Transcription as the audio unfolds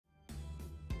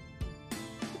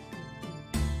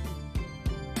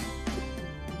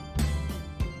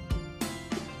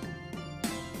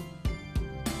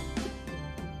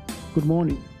Good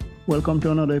morning. Welcome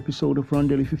to another episode of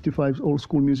Rondelli 55's Old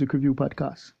School Music Review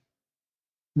Podcast.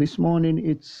 This morning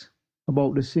it's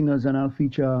about the singers, and I'll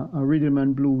feature a rhythm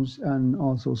and blues and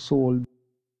also soul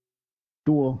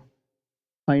duo,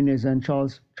 Inez and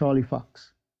Charlie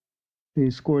Foxx. They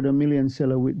scored a million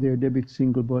seller with their debut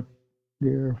single, but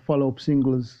their follow-up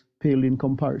singles paled in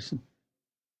comparison.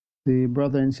 The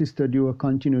brother and sister duo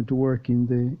continued to work in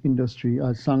the industry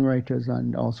as songwriters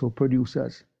and also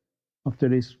producers after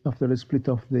the split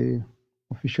of the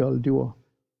official duo,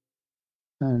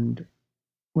 and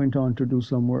went on to do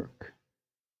some work.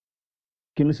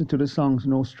 You can listen to the songs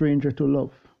No Stranger to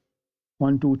Love,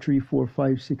 1, 2, 3, 4,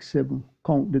 5, 6, 7,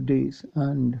 Count the Days,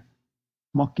 and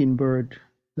Mockingbird,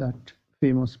 that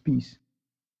famous piece.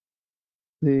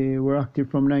 They were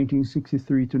active from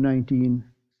 1963 to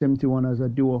 1971 as a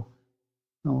duo,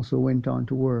 and also went on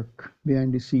to work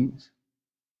behind the scenes.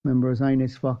 Members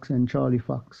Inez Foxx and Charlie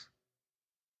Foxx,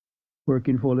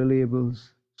 working for the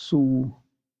labels Sue,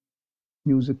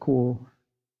 Musicore,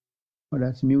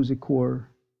 that's Musicore,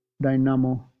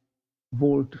 Dynamo,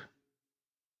 Volt,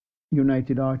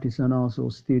 United Artists, and also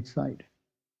Stateside.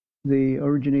 They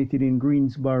originated in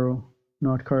Greensboro,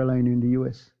 North Carolina in the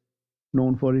US,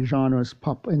 known for the genres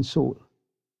pop and soul.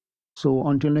 So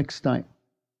until next time,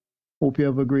 hope you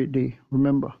have a great day.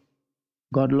 Remember,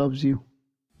 God loves you.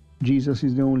 Jesus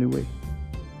is the only way.